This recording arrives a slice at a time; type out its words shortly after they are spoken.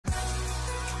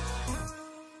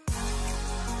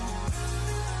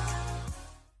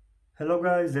Hello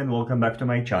guys and welcome back to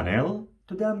my channel.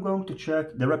 Today I'm going to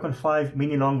check the Rekon 5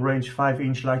 mini long range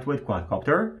 5-inch lightweight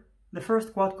quadcopter, the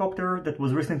first quadcopter that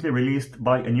was recently released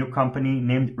by a new company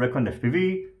named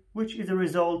KremerFPV, which is a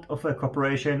result of a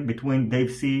cooperation between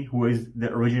Dave C, who is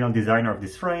the original designer of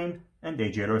this frame, and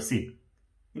HGLRC.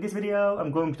 In this video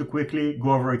I'm going to quickly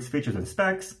go over its features and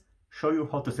specs, show you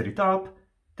how to set it up,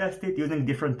 test it using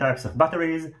different types of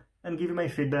batteries, and give you my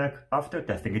feedback after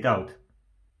testing it out.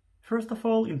 First of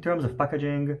all, in terms of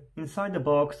packaging, inside the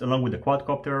box along with the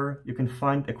quadcopter you can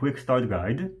find a quick start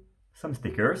guide, some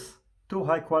stickers, 2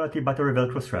 high quality battery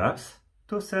velcro straps,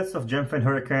 2 sets of Gemfan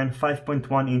Hurricane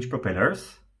 5.1-inch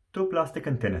propellers, 2 plastic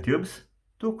antenna tubes,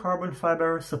 2 carbon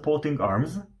fiber supporting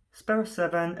arms, spare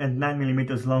 7 and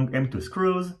 9mm long M2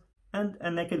 screws, and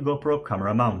a naked GoPro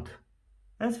camera mount.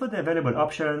 As for the available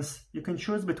options, you can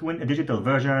choose between a digital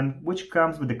version which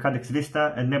comes with the Cadex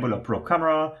Vista and Nebula Pro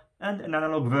camera, and an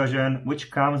analog version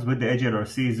which comes with the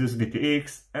HGLRC Zeus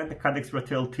VTX and the Cadex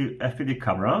Ratel T FPV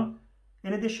camera.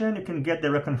 In addition, you can get the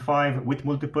Rekon 5 with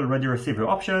multiple radio receiver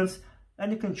options,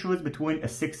 and you can choose between a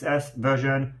 6S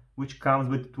version which comes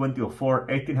with 2004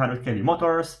 1800 kV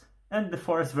motors and the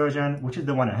 4S version, which is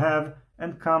the one I have,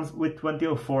 and comes with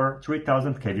 2004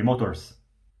 3000 kV motors.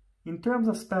 In terms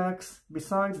of specs,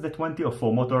 besides the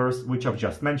 2004 motors which I've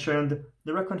just mentioned,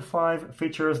 the Rekon 5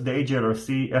 features the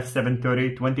HGLRC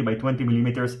F730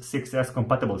 20x20mm 6S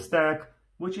compatible stack,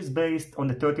 which is based on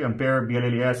the 30A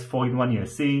BLLES 4-in-1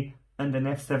 ESC and an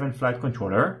F7 flight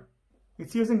controller.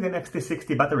 It's using an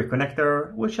XT60 battery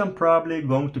connector, which I'm probably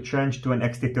going to change to an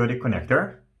XT30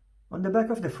 connector. On the back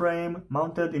of the frame,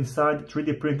 mounted inside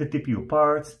 3D printed TPU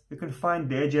parts, you can find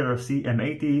the HGLRC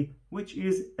M80, which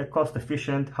is a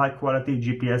cost-efficient, high-quality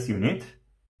GPS unit,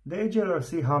 the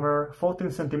HGLRC Hammer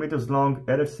 14cm long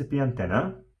LHCP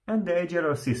antenna, and the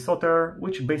HGLRC Soter,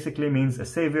 which basically means a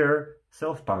savior,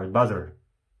 self-powered buzzer.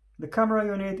 The camera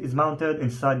unit is mounted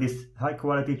inside this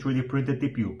high-quality 3D printed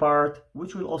TPU part,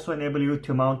 which will also enable you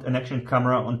to mount an action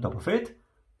camera on top of it.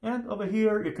 And over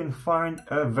here you can find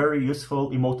a very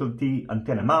useful Immortal T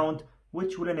antenna mount,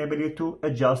 which will enable you to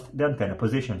adjust the antenna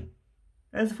position.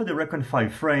 As for the Rekon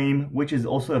 5 frame, which is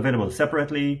also available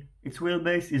separately, its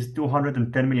wheelbase is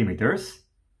 210mm.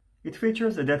 It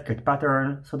features a dead cat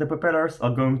pattern, so the propellers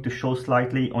are going to show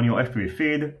slightly on your FPV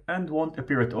feed and won't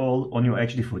appear at all on your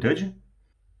HD footage.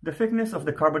 The thickness of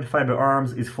the carbon fiber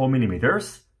arms is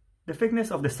 4mm. The thickness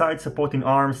of the side supporting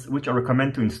arms, which I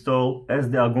recommend to install as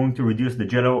they are going to reduce the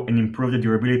jello and improve the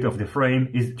durability of the frame,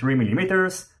 is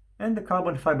 3mm, and the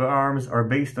carbon fiber arms are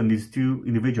based on these 2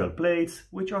 individual plates,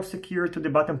 which are secured to the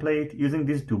bottom plate using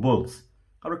these 2 bolts.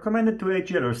 I recommend it to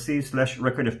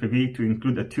HGLRC/RekonFPV to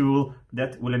include a tool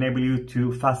that will enable you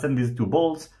to fasten these 2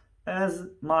 bolts, as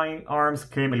my arms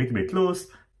came a little bit loose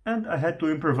and I had to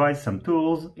improvise some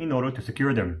tools in order to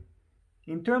secure them.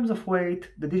 In terms of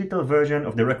weight, the digital version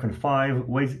of the Rekon 5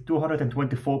 weighs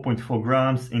 224.4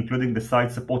 grams, including the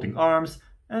side supporting arms,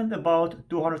 and about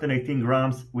 218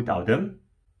 grams without them.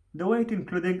 The weight,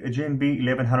 including a GMB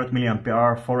 1100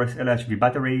 mAh 4S LHV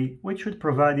battery, which should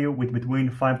provide you with between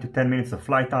 5 to 10 minutes of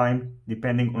flight time,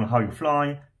 depending on how you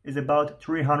fly, is about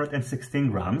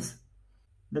 316 grams.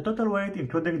 The total weight,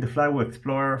 including the Flyway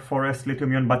Explorer 4S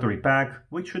lithium-ion battery pack,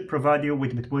 which should provide you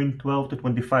with between 12 to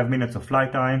 25 minutes of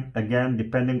flight time, again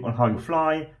depending on how you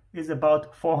fly, is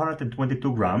about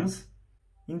 422 grams.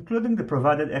 Including the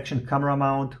provided action camera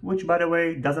mount, which by the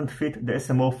way doesn't fit the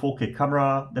SMO 4K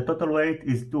camera, the total weight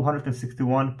is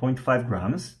 261.5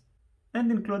 grams.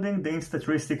 And including the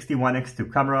Insta360 One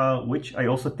X2 camera, which I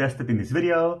also tested in this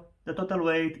video, the total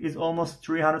weight is almost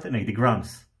 380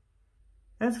 grams.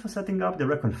 As for setting up the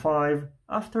Rekon 5,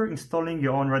 after installing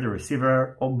your own radio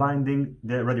receiver or binding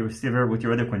the radio receiver with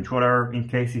your radio controller in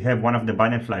case you have one of the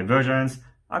bind and fly versions,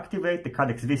 activate the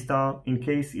Cadex Vista in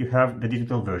case you have the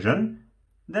digital version.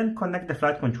 Then connect the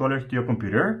flight controller to your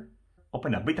computer,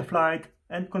 open up Betaflight,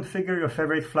 and configure your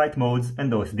favorite flight modes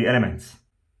and OSD elements.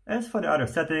 As for the other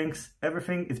settings,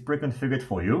 everything is pre-configured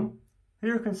for you.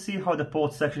 Here you can see how the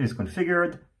port section is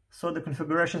configured. So the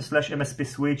configuration/MSP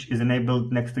switch is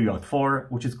enabled next to UART 4,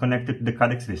 which is connected to the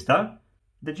Cadex Vista.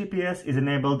 The GPS is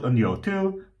enabled on UART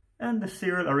 2, and the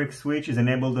serial RX switch is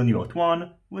enabled on UART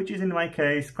 1, which is in my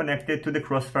case connected to the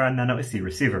Crossfire Nano SE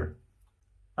receiver.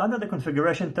 Under the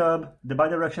configuration tab, the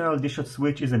bidirectional D-shot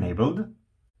switch is enabled.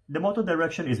 The motor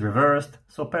direction is reversed,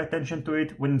 so pay attention to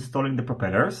it when installing the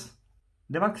propellers.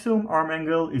 The maximum arm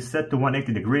angle is set to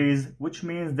 180 degrees, which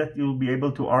means that you'll be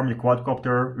able to arm the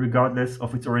quadcopter regardless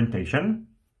of its orientation.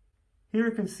 Here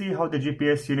you can see how the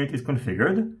GPS unit is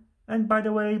configured, and by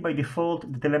the way, by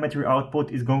default the telemetry output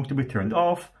is going to be turned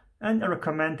off, and I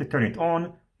recommend to turn it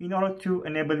on in order to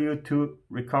enable you to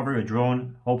recover your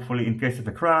drone, hopefully in case of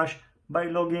a crash, by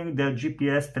logging the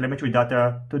GPS telemetry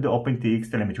data to the OpenTX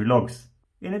telemetry logs.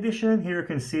 In addition, here you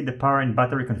can see the power and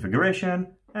battery configuration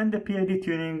and the PID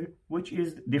tuning, which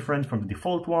is different from the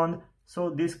default one, so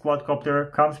this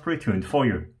quadcopter comes pre-tuned for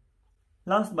you.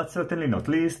 Last but certainly not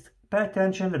least, pay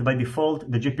attention that by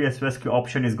default the GPS rescue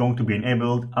option is going to be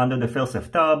enabled under the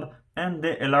Failsafe tab, and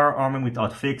the LR arming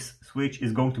without fix switch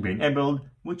is going to be enabled,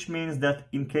 which means that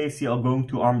in case you are going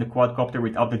to arm the quadcopter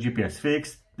without the GPS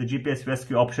fix, the GPS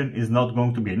rescue option is not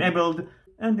going to be enabled.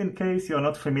 And in case you are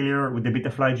not familiar with the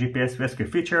Betaflight GPS rescue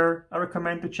feature, I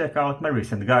recommend to check out my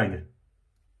recent guide.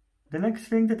 The next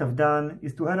thing that I've done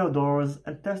is to head outdoors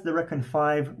and test the Rekon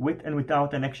 5 with and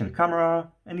without an action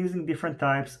camera and using different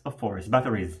types of forest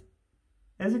batteries.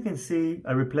 As you can see,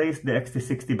 I replaced the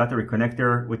XT60 battery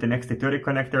connector with an XT30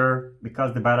 connector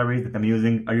because the batteries that I'm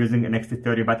using are using an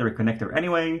XT30 battery connector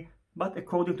anyway, but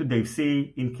according to Dave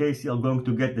C, in case you're going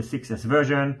to get the 6S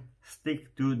version,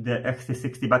 stick to the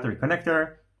XT60 battery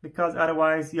connector, because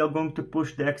otherwise you're going to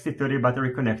push the XT30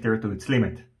 battery connector to its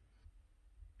limit.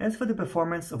 As for the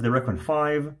performance of the Rekon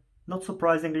 5, not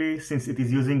surprisingly, since it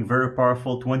is using very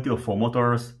powerful 2004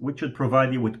 motors, which should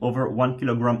provide you with over 1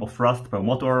 kg of thrust per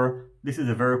motor, this is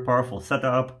a very powerful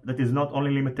setup that is not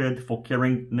only limited for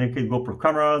carrying naked GoPro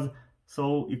cameras,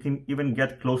 so you can even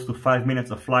get close to 5 minutes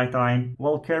of flight time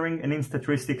while carrying an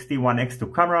Insta360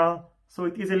 1x2 camera, so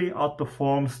it easily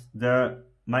outperforms the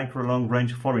micro long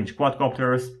range 4-inch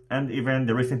quadcopters and even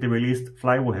the recently released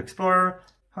Flywheel Explorer.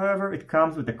 However, it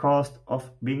comes with the cost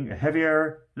of being a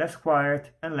heavier, less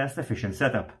quiet and less efficient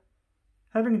setup.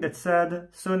 Having that said,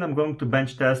 soon I'm going to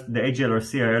bench test the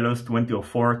HGLRC ILOS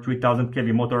 2004 3000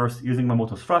 kV motors using my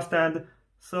motor's thrust end,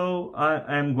 so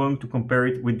I am going to compare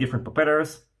it with different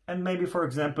propellers, and maybe for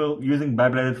example using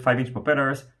bi-bladed 5-inch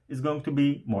propellers is going to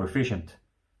be more efficient.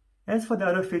 As for the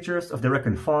other features of the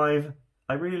Rekon 5,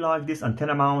 I really like this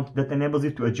antenna mount that enables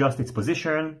you to adjust its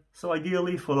position, so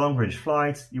ideally for long range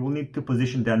flights you will need to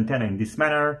position the antenna in this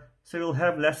manner, so you'll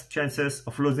have less chances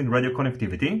of losing radio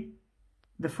connectivity.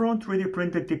 The front 3D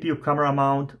printed TPU camera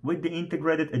mount with the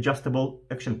integrated adjustable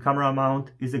action camera mount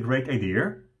is a great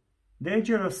idea. The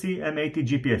HGLRC M80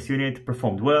 GPS unit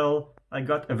performed well, I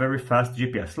got a very fast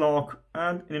GPS lock,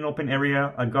 and in an open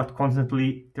area I got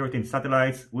constantly 13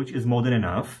 satellites, which is more than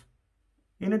enough.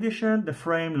 In addition, the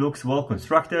frame looks well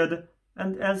constructed,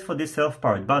 and as for this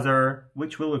self-powered buzzer,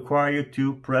 which will require you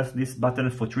to press this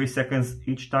button for 3 seconds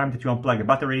each time that you unplug a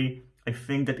battery, I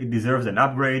think that it deserves an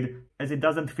upgrade, as it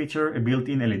doesn't feature a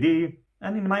built-in LED,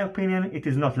 and in my opinion it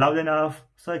is not loud enough,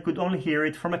 so I could only hear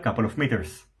it from a couple of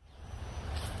meters.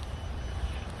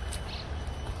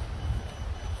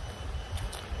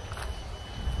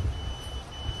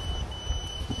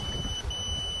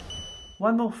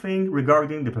 One more thing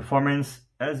regarding the performance,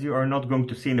 as you are not going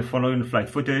to see in the following flight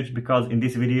footage, because in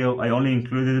this video I only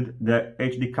included the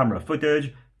HD camera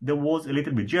footage, there was a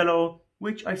little bit yellow,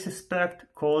 which I suspect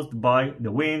caused by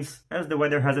the winds, as the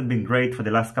weather hasn't been great for the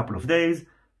last couple of days,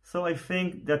 so I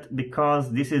think that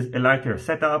because this is a lighter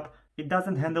setup, it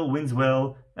doesn't handle winds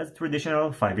well as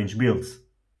traditional 5-inch builds.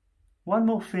 One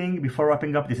more thing before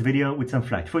wrapping up this video with some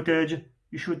flight footage,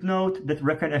 you should note that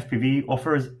KremerFPV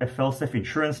offers a Failsafe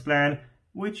insurance plan,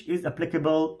 which is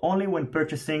applicable only when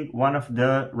purchasing one of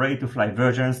the ready-to-fly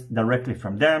versions directly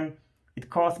from them. It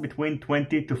costs between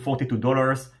 $20 to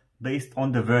 $42 based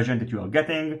on the version that you are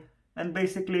getting, and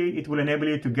basically it will enable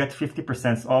you to get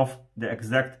 50% off the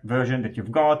exact version that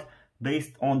you've got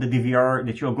based on the DVR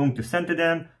that you're going to send to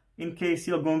them in case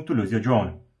you're going to lose your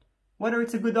drone. Whether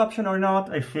it's a good option or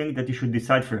not, I think that you should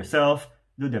decide for yourself,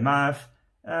 do the math,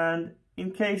 and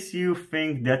in case you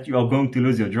think that you are going to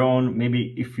lose your drone,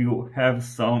 maybe if you have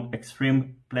some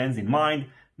extreme plans in mind,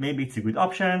 maybe it's a good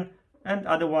option, and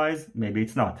otherwise maybe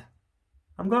it's not.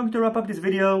 I'm going to wrap up this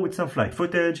video with some flight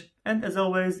footage, and as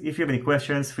always, if you have any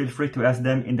questions, feel free to ask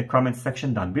them in the comments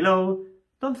section down below.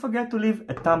 Don't forget to leave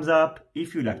a thumbs up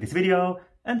if you like this video,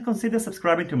 and consider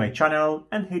subscribing to my channel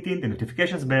and hitting the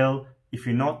notifications bell if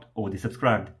you're not already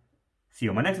subscribed. See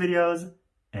you on my next videos,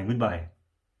 and goodbye.